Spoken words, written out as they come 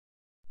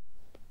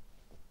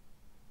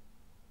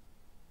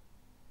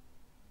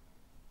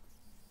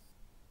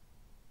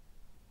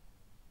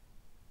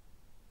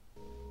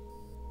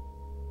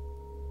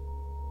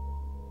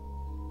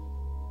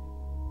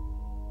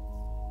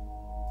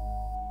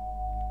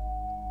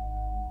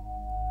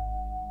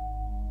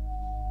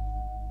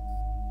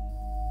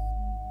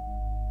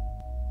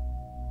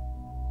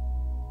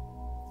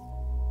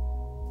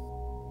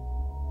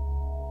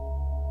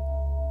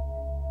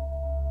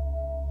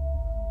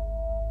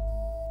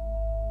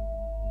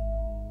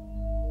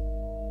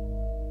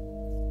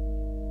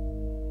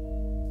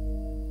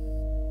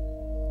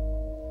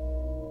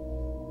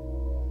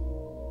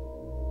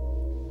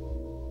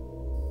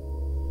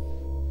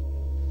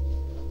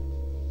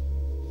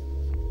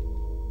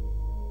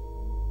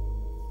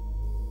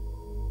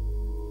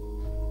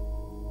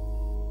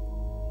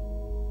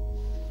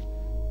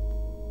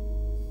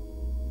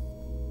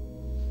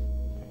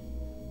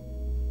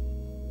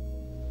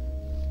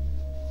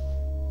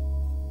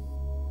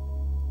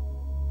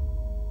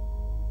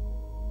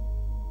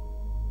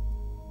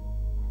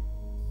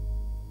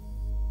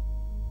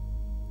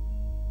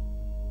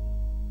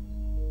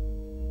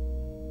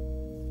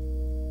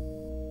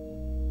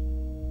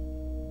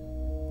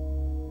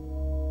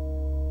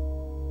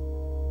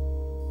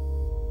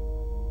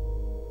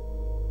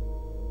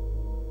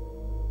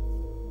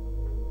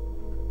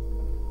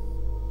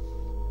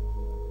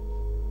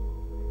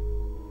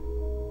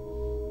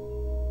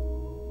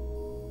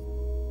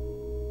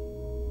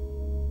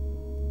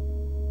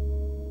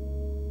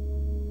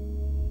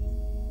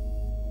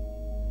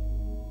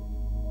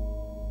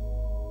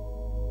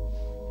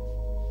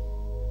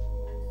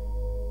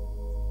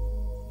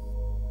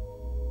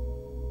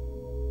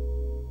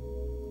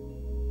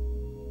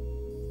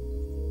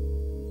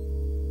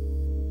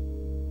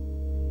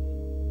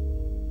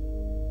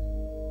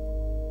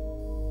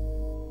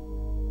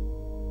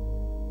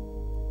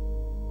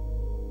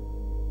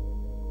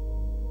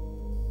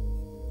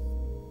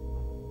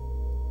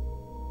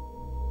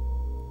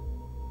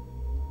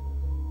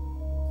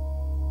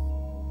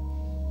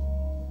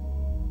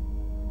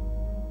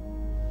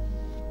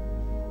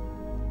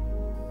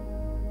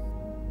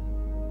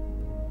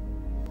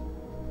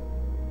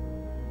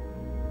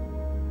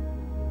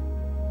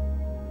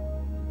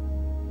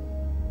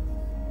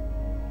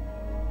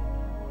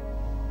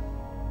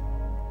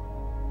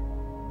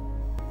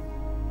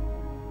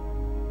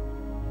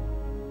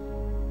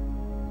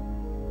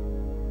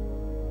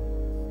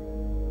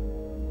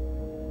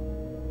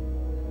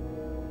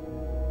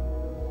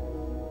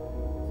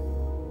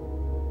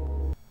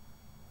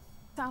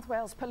South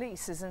Wales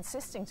Police is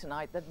insisting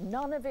tonight that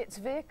none of its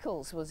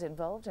vehicles was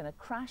involved in a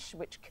crash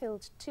which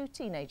killed 2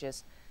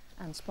 teenagers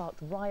and sparked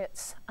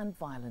riots and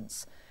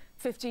violence.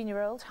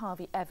 15-year-old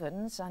Harvey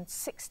Evans and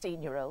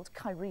 16-year-old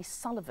Kyrees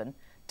Sullivan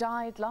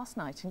died last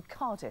night in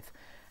Cardiff.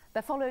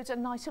 There followed a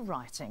night of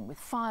rioting with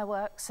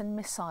fireworks and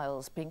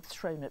missiles being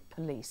thrown at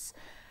police.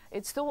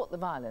 It's thought the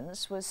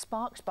violence was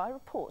sparked by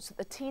reports that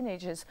the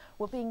teenagers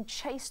were being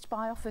chased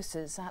by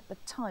officers at the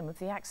time of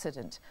the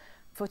accident.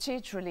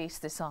 Footage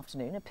released this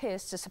afternoon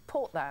appears to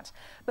support that,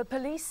 but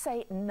police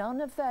say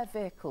none of their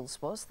vehicles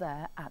was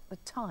there at the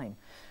time.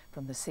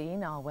 From the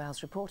scene, our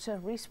Wales reporter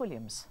Rhys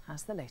Williams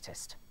has the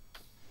latest.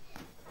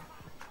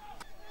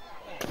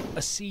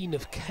 A scene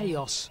of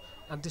chaos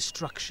and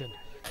destruction.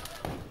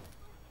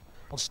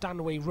 On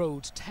Stanway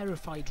Road,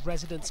 terrified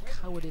residents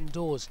cowered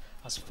indoors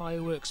as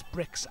fireworks,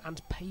 bricks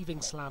and paving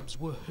slabs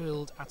were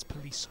hurled at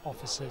police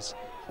officers.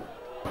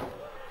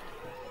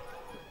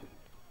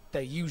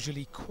 Their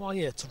usually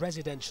quiet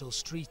residential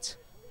street,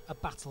 a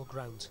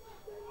battleground.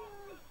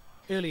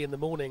 Early in the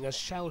morning, as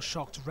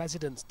shell-shocked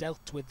residents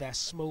dealt with their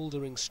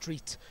smouldering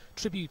street,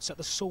 tributes at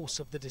the source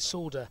of the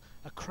disorder,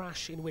 a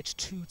crash in which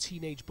 2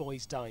 teenage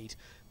boys died.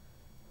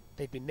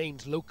 They'd been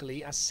named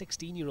locally as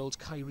 16-year-old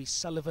Kyrees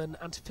Sullivan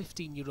and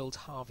 15-year-old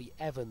Harvey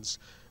Evans.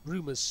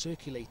 Rumours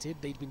circulated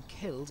they'd been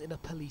killed in a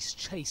police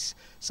chase,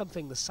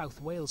 something the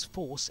South Wales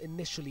force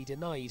initially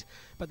denied.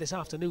 But this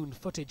afternoon,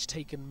 footage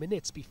taken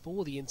minutes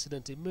before the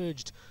incident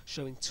emerged,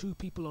 showing 2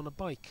 people on a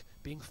bike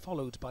being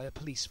followed by a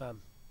police van.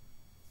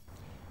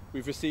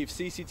 We've received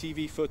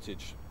CCTV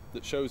footage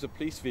that shows a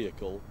police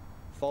vehicle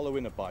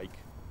following a bike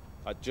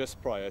at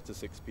just prior to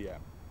 6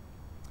 p.m.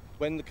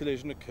 When the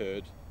collision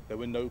occurred, there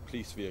were no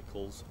police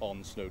vehicles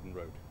on Snowdon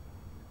Road.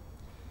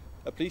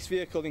 A police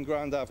vehicle in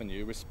Grand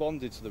Avenue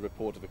responded to the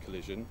report of a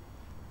collision,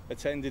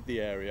 attended the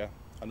area,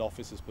 and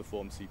officers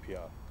performed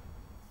CPR.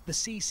 The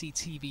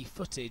CCTV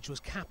footage was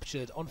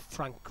captured on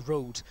Frank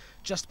Road,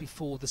 just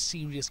before the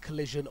serious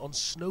collision on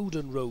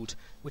Snowdon Road,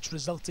 which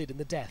resulted in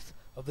the death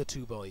of the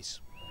 2 boys.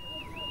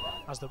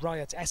 As the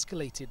riot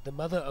escalated, the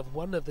mother of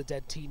one of the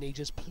dead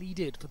teenagers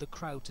pleaded for the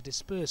crowd to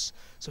disperse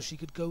so she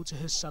could go to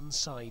her son's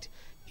side.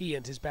 He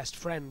and his best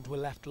friend were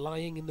left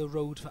lying in the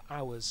road for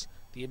hours,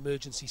 the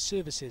emergency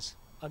services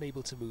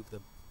unable to move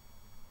them.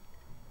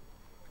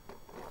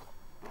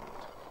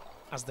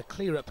 As the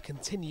clear-up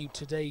continued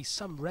today,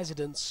 some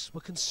residents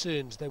were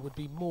concerned there would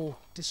be more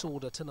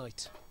disorder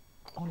tonight.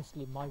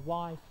 Honestly, my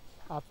wife,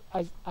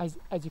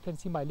 as you can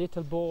see, my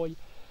little boy,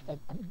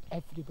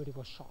 everybody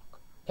was shocked.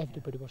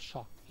 Everybody was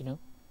shocked, you know.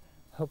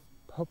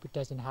 Hope it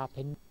doesn't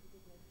happen.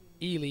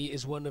 Ely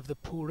is one of the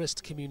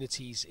poorest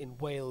communities in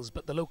Wales,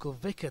 but the local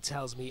vicar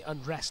tells me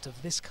unrest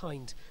of this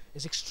kind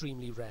is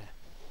extremely rare.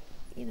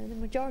 You know, the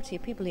majority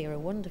of people here are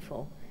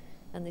wonderful,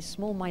 and this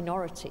small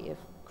minority have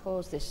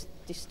caused this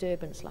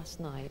disturbance last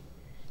night.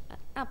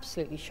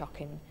 Absolutely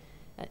shocking,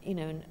 you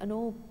know, and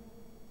all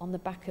on the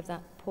back of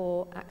that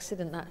poor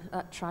accident,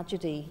 that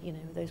tragedy, you know,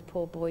 those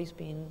poor boys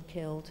being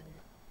killed.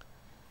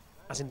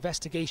 As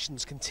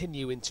investigations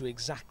continue into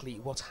exactly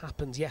what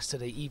happened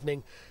yesterday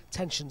evening,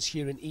 tensions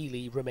here in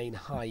Ely remain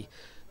high.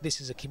 This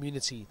is a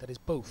community that is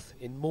both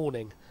in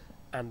mourning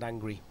and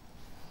angry.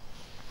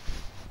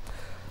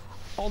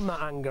 On that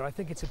anger, I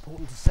think it's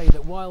important to say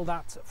that while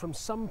that from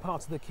some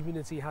parts of the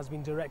community has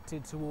been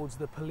directed towards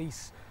the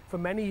police, for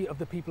many of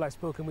the people I've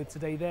spoken with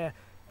today, they've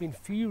been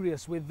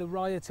furious with the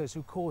rioters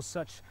who caused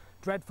such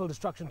dreadful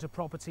destruction to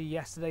property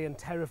yesterday and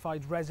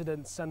terrified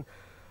residents. And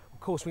of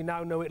course, we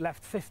now know it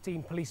left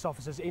 15 police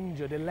officers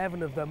injured,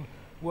 11 of them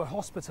were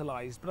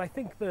hospitalised. But I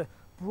think the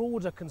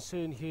broader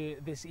concern here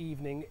this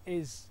evening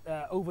is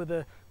over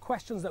the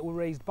questions that were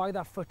raised by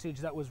that footage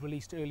that was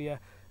released earlier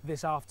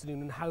this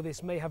afternoon and how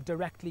this may have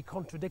directly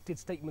contradicted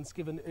statements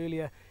given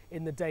earlier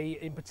in the day,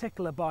 in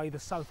particular by the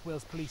South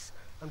Wales Police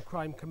and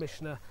Crime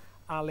Commissioner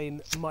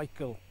Alan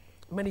Michael.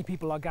 Many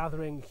people are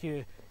gathering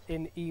here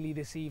in Ely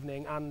this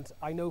evening, and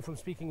I know from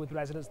speaking with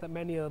residents that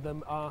many of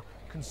them are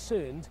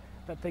concerned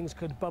that things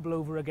could bubble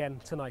over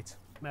again tonight.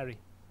 Mary.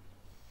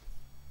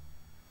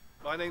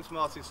 My name's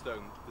Martin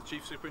Stone, the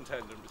Chief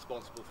Superintendent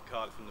responsible for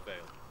Cardiff and the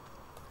Vale.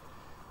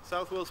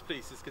 South Wales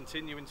Police is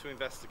continuing to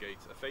investigate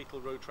a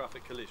fatal road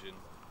traffic collision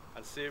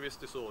and serious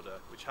disorder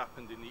which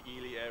happened in the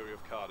Ely area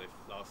of Cardiff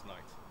last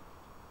night.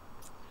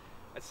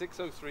 At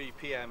 6:03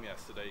 p.m.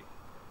 yesterday,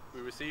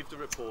 we received a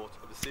report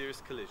of a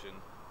serious collision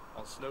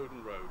on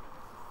Snowdon Road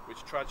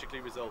which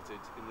tragically resulted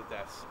in the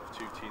deaths of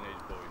 2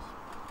 teenage boys.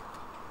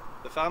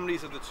 The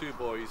families of the 2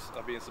 boys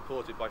are being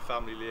supported by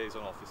family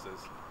liaison officers,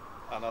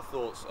 and our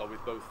thoughts are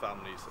with both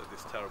families at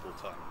this terrible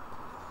time.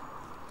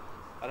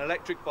 An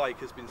electric bike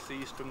has been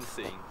seized from the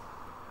scene,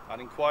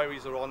 and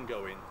inquiries are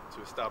ongoing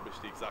to establish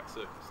the exact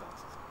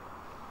circumstances.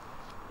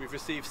 We've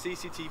received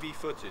CCTV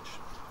footage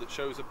that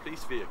shows a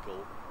police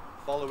vehicle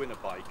following a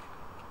bike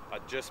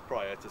at just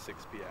prior to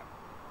 6 p.m.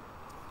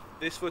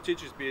 This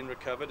footage is being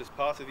recovered as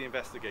part of the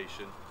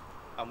investigation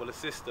and will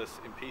assist us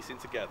in piecing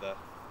together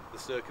the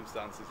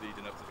circumstances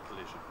leading up to the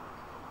collision.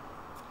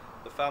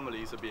 The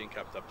families are being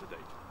kept up to date.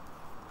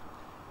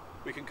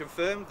 We can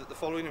confirm that the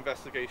following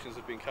investigations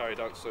have been carried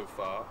out so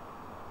far,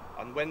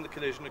 and when the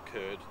collision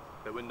occurred,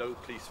 there were no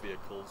police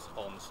vehicles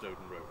on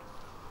Snowdon Road.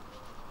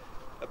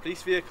 A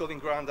police vehicle in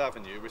Grand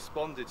Avenue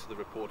responded to the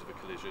report of a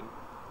collision,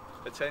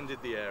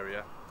 attended the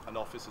area, and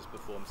officers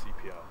performed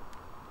CPR.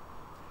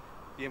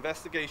 The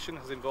investigation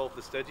has involved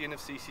the studying of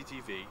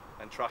CCTV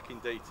and tracking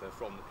data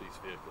from the police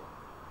vehicle.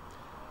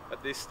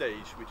 At this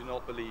stage, we do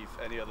not believe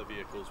any other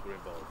vehicles were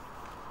involved.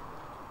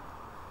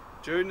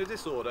 During the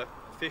disorder,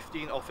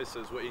 15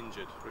 officers were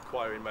injured,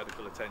 requiring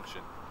medical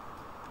attention.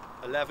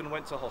 11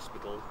 went to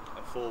hospital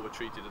and 4 were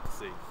treated at the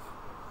scene.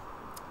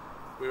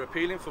 We're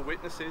appealing for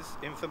witnesses,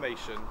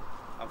 information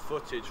and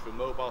footage from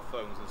mobile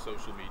phones and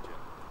social media.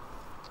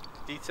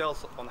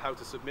 Details on how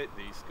to submit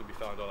these can be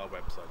found on our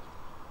website.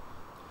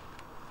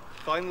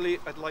 Finally,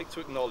 I'd like to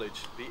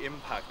acknowledge the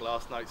impact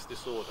last night's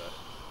disorder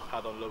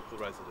had on local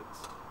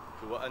residents,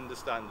 who were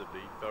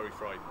understandably very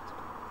frightened.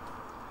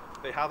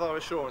 They have our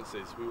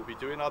assurances we will be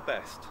doing our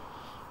best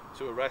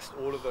to arrest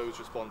all of those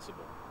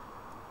responsible.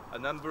 A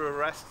number of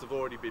arrests have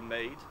already been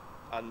made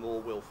and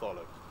more will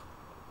follow.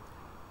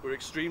 We're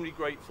extremely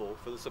grateful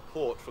for the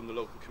support from the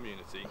local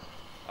community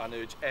and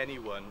urge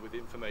anyone with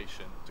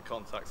information to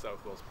contact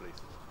South Wales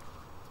Police.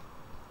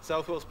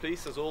 South Wales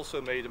Police has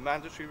also made a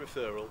mandatory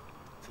referral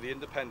to the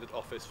Independent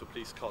Office for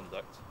Police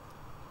Conduct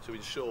to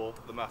ensure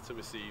the matter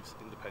receives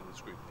independent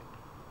scrutiny.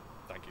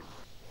 Thank you.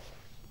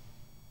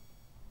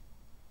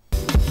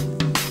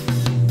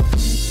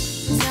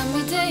 Tell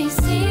me, do you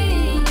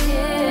see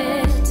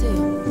it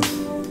too?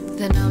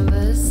 The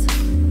numbers.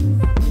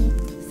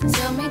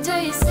 Tell me, do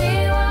you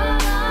see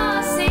what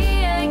I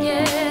see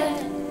again?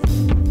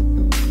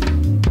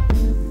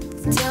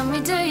 Tell me,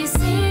 do you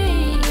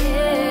see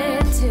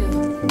it too?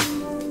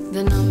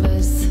 The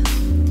numbers.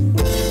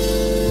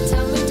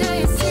 Tell me, do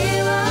you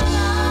see what I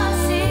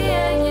see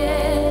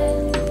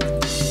again?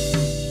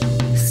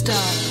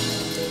 Stop.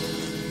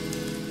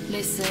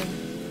 Listen.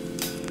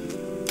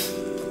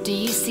 Do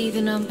you see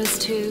the numbers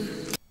too?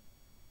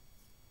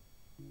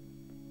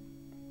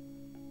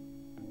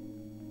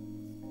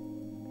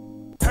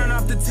 Turn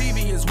off the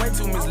TV, it's way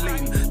too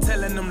misleading.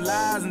 Telling them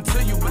lies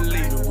until you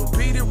believe it.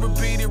 Repeat it,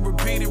 repeat it,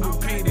 repeat it,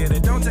 repeat it.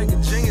 It don't take a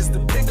genius to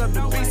pick up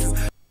the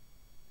pieces.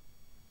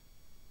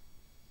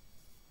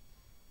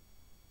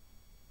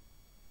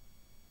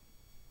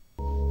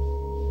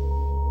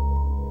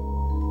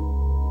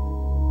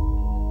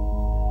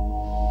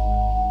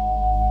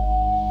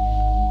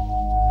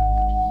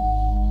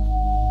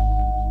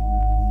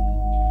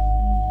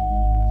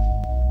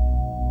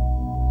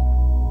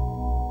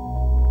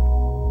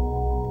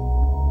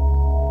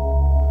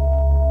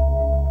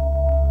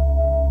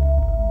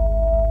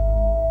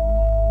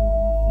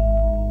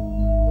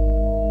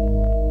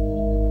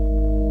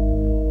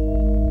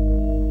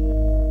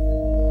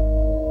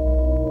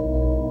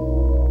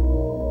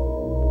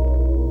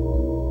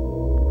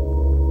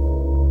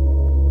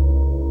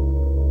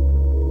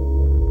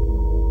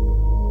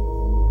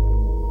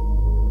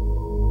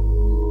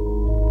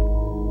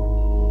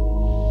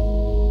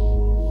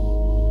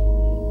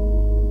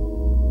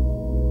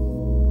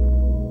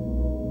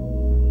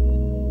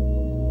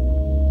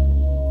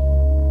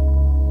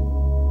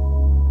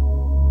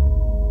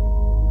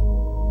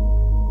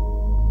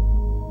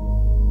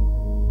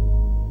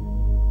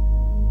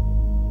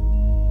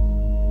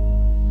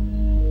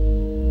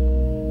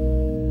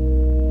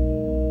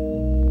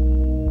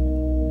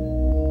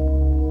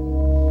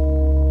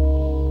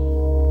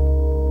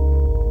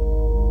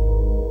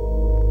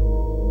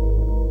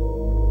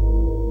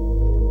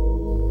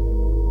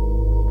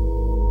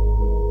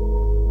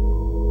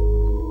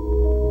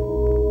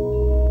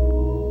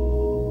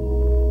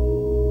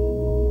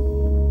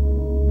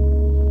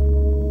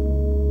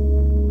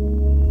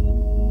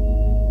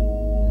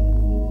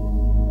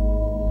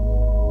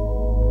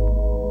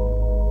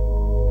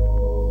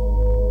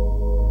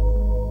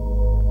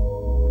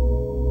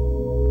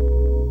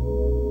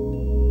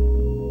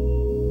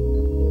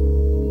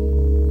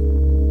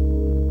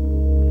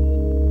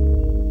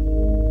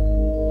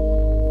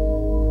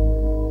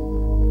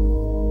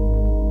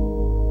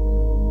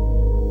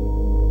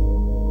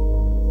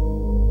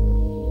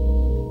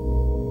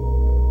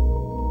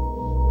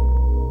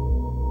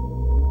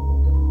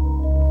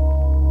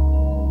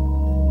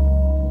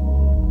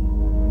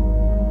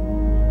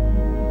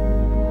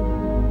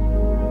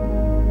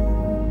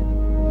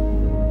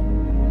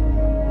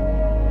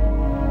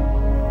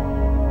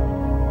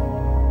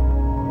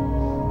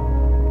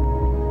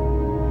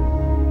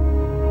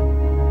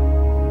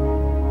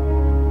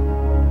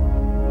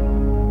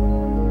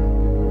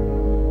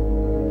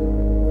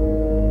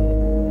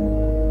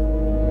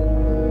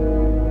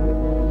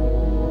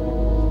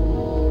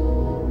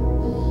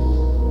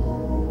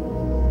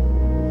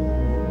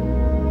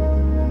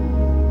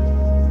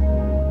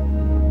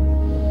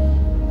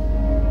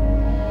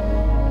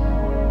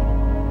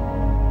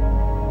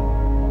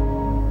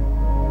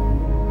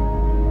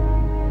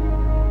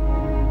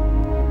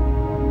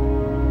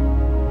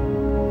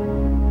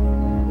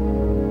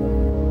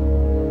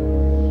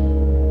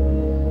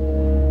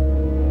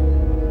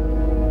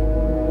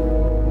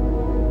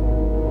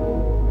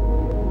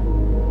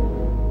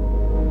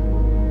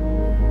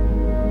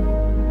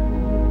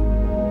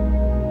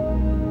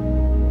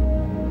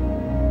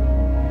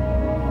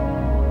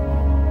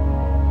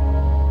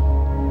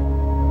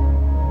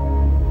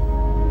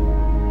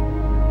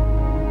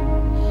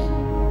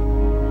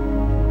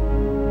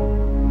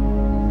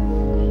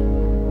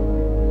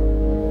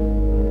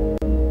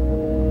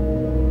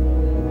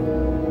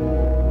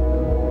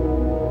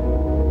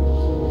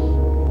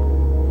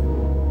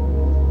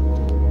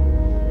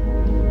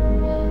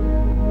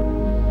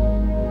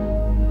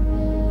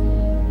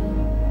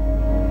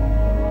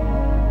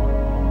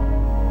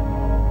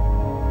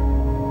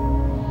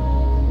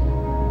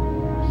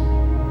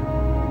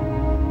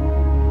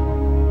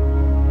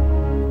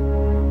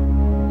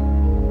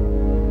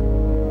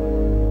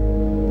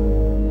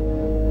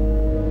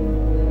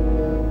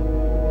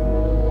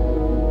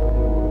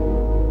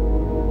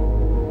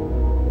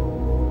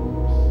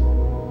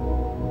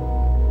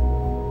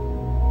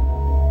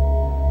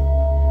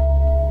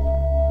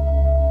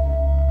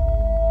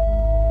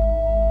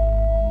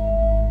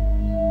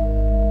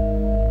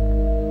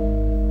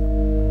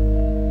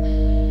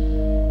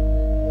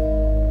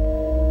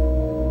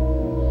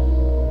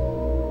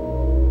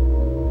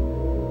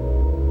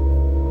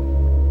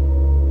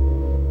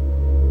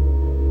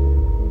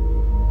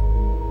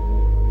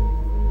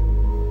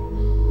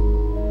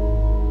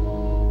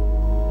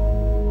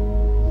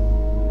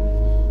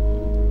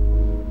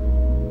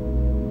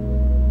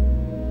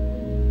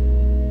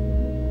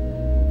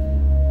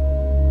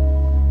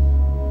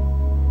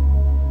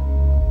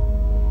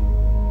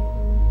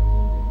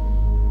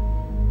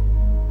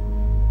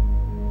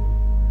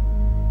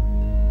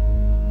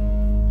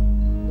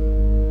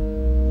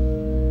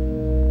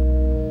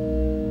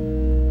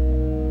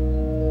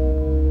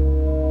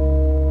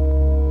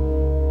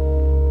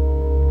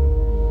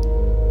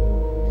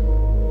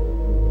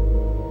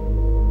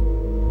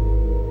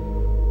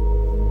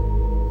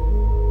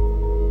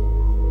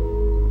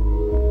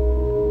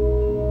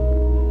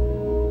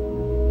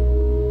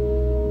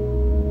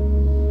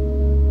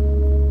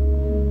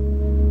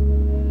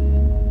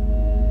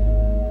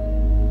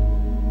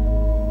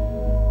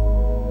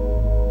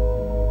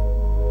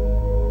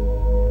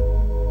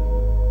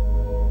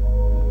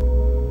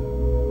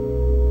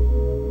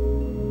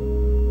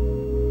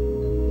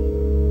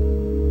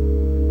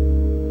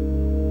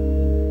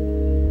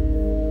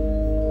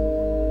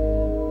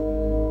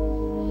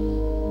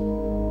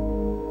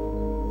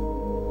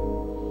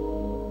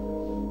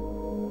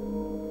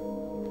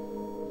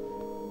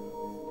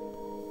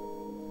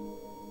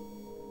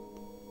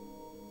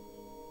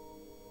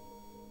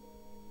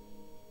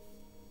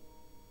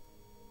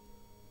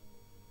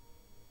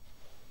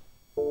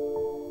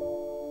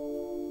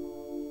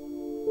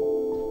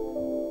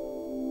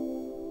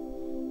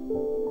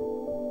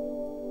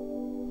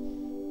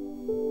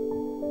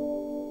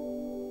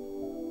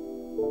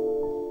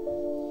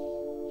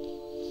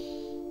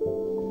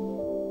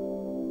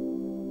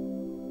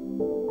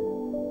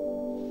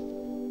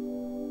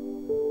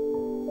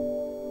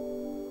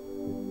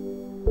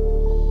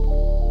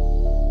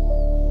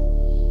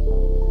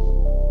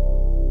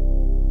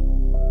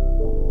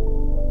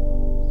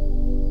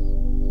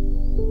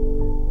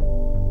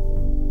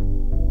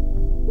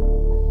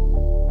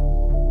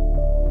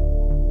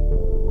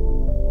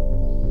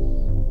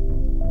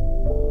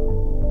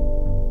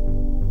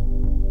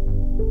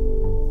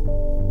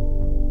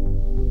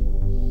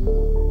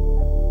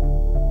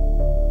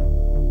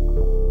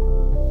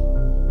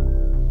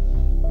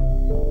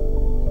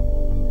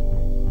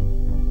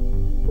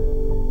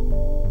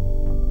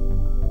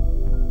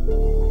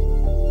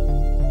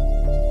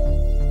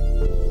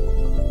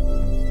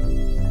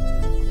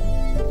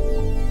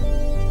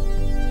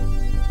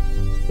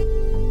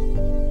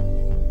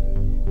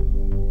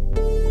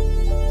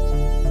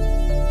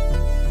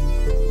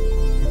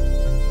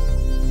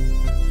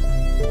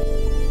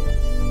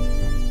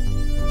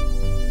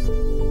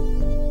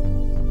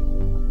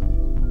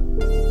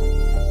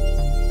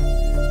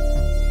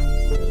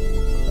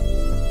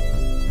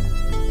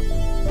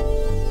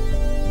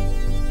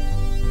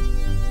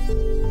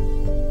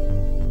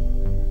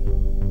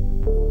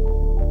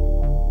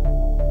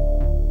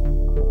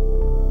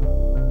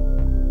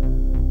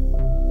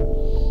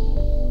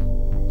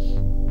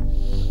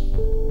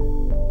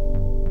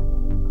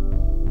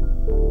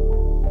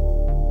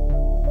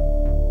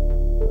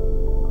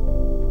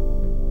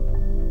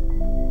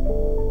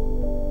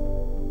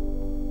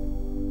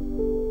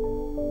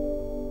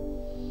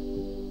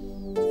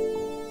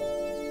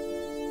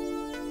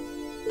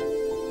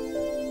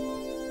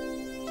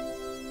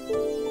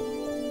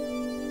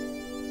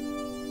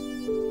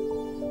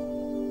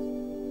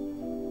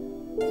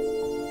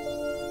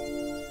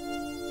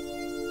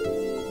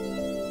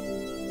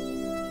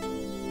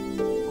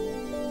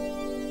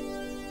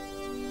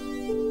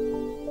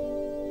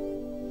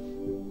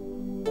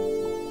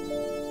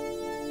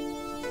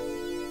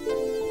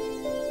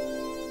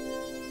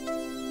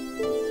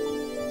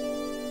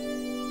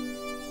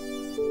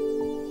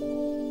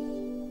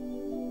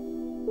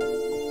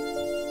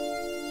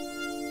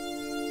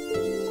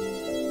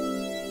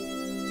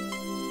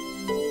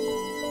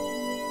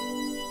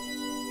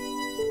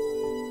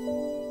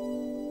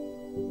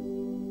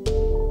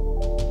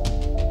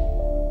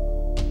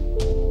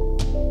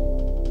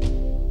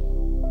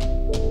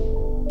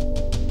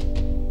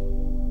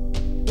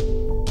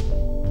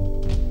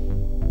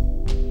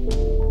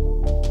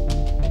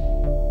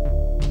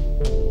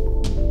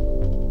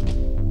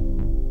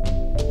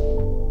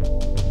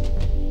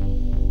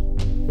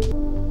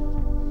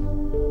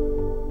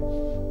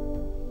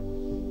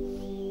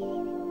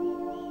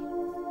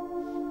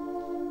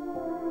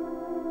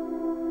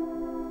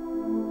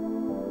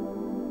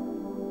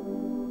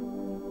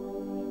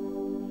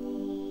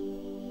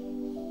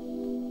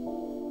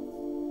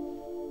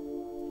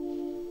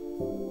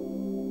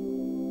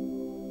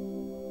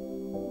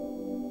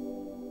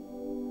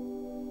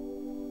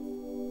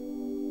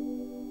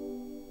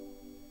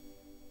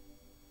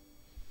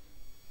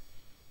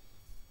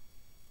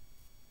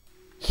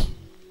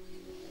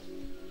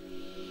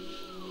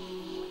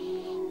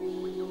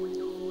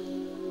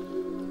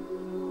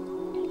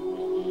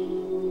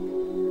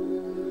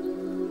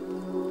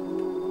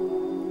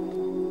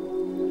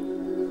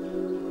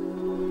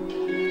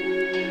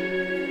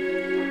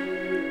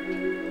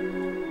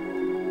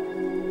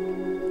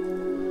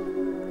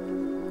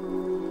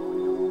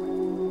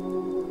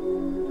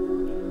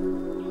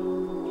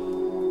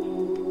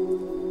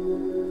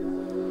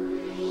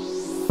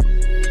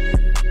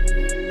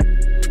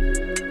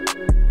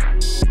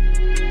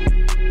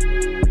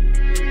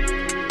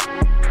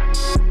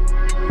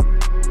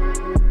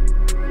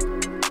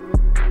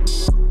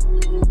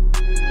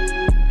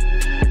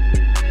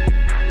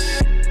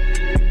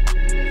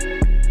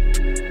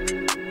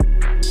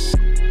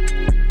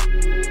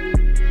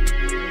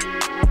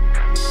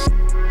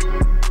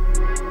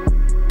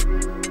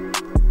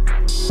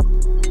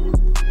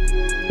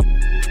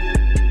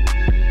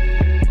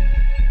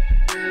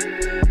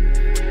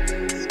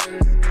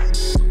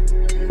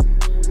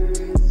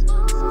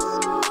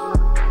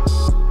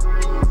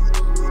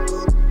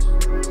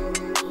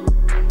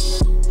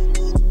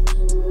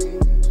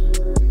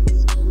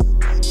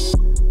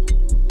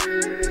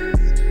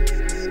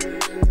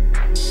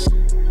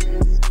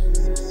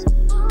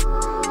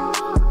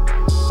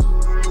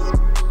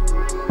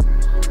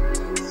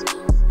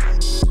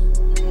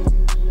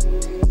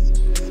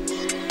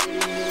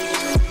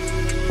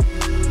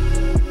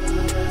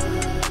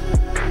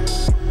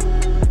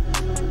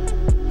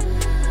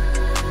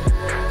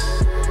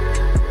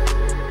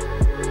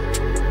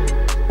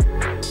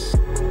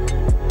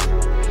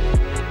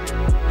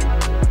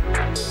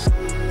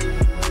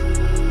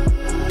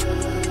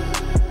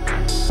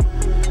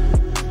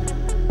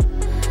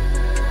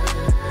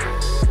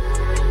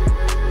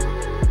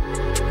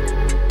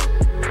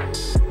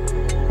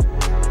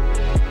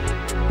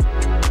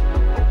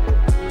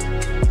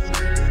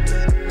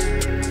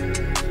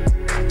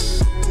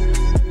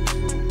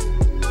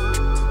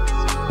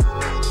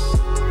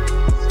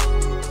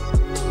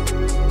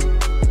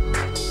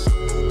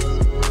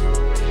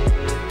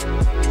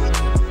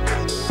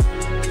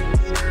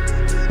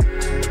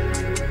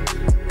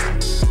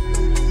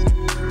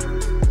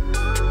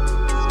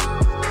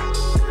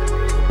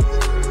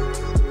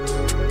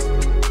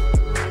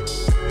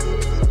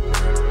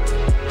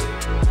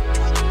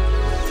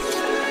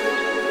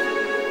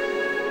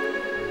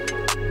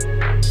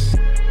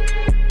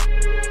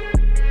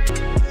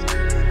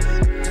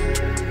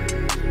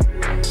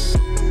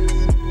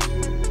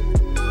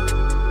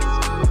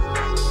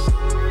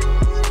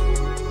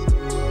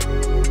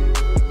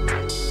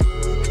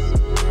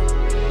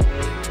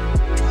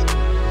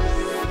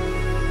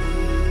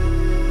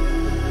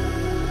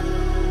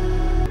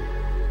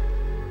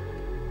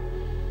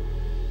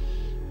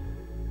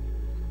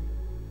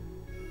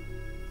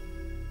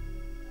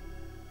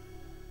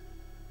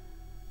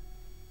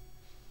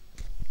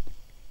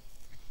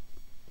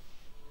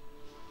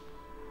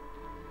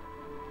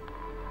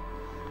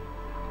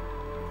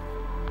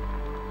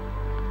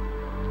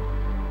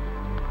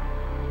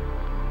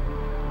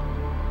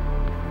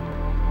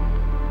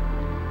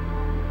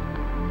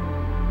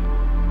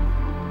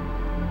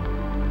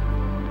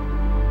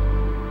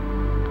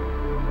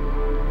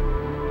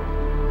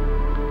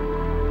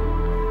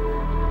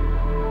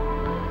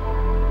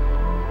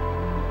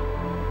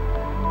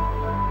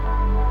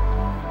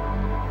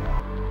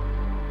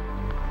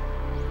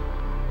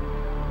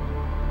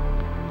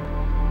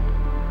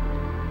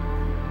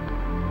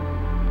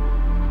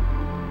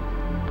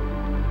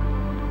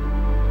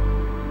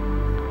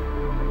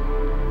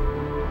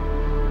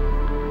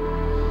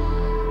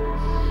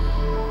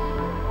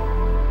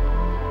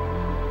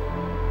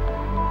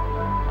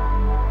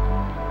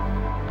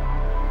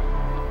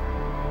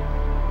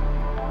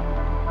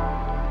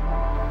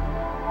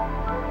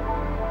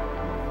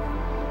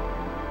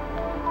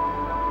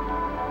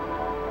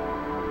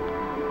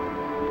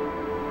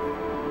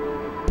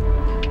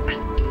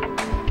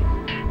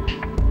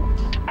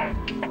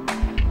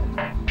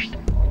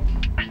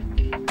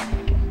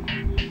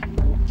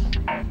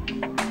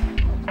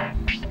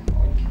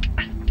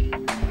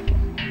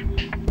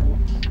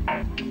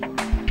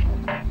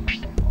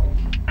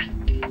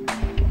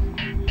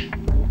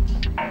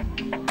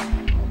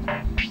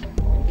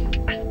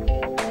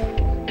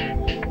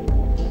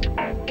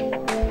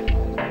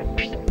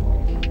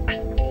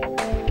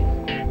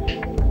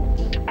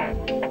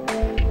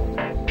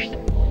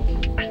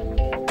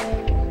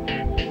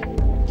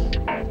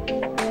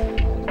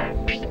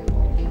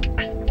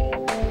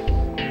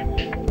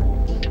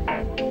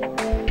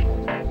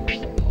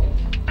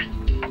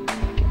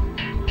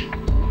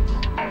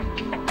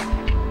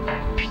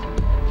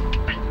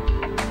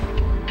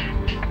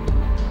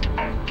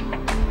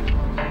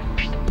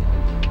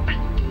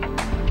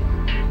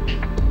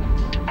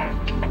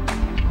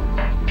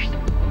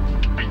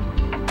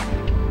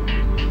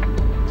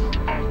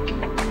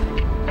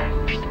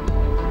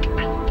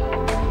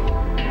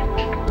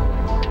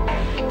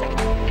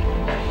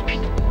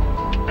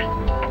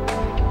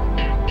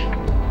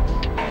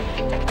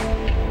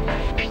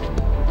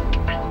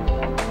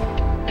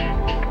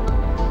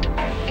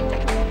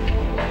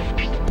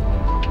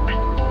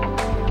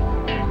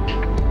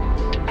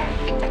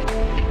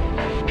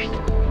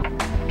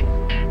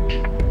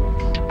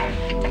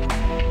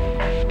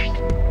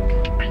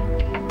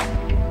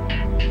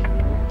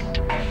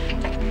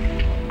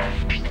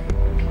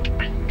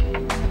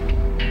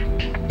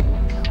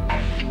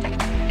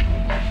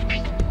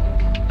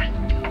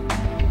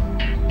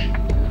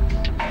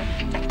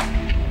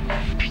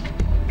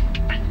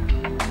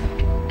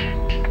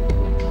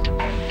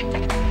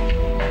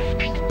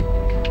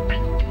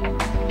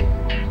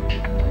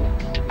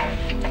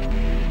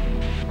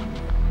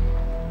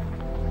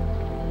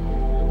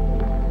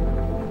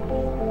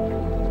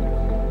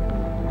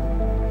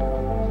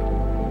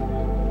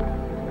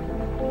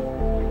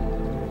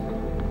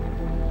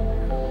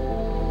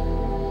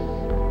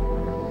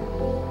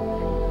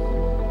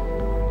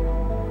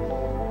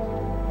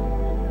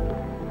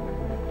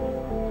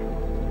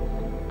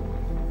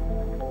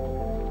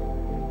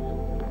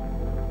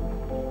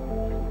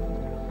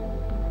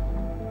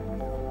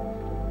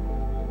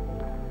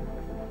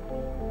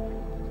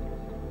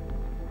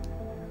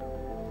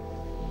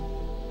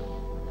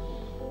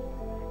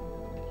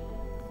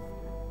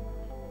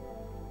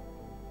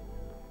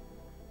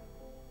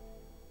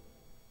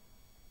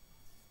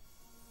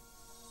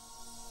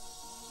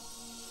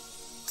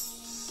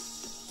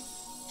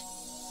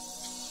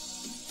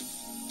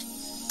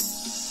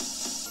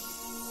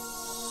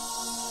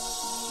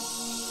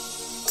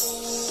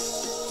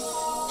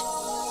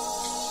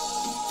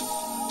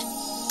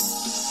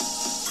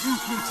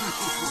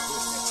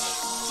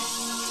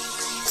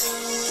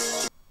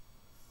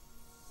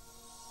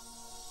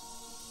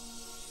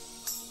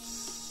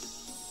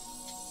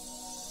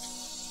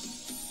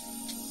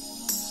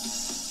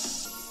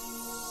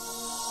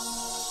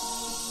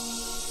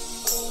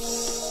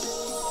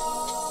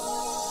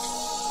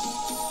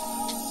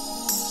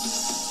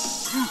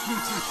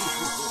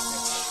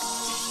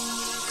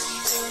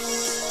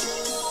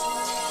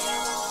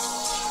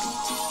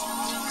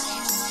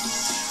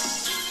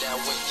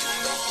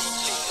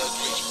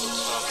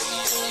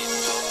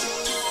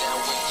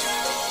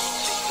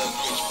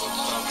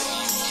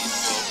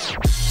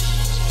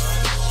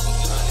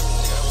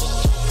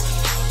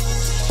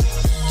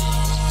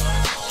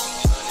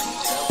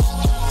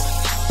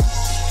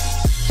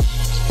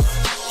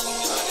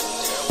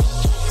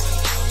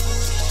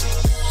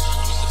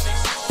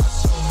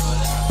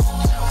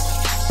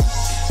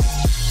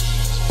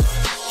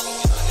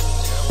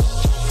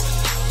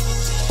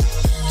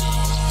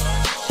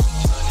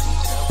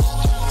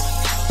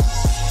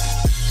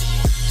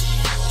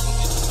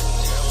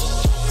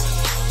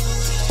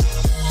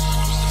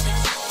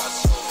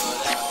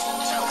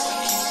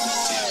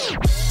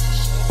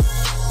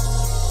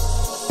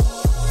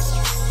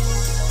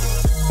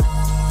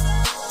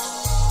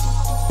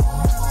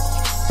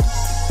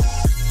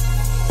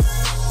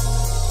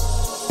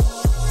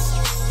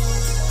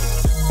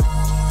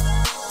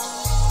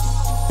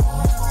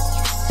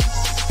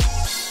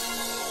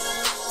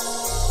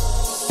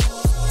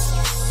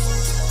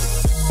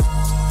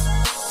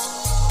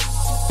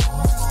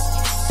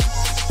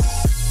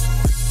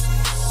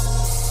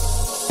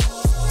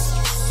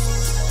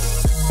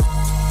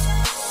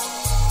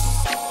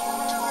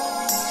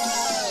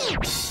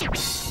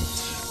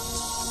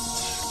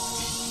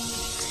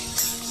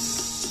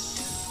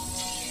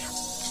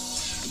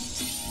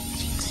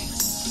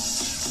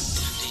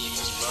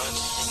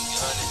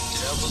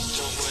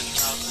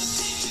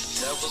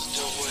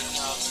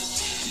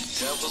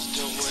 Devil's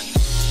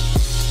doing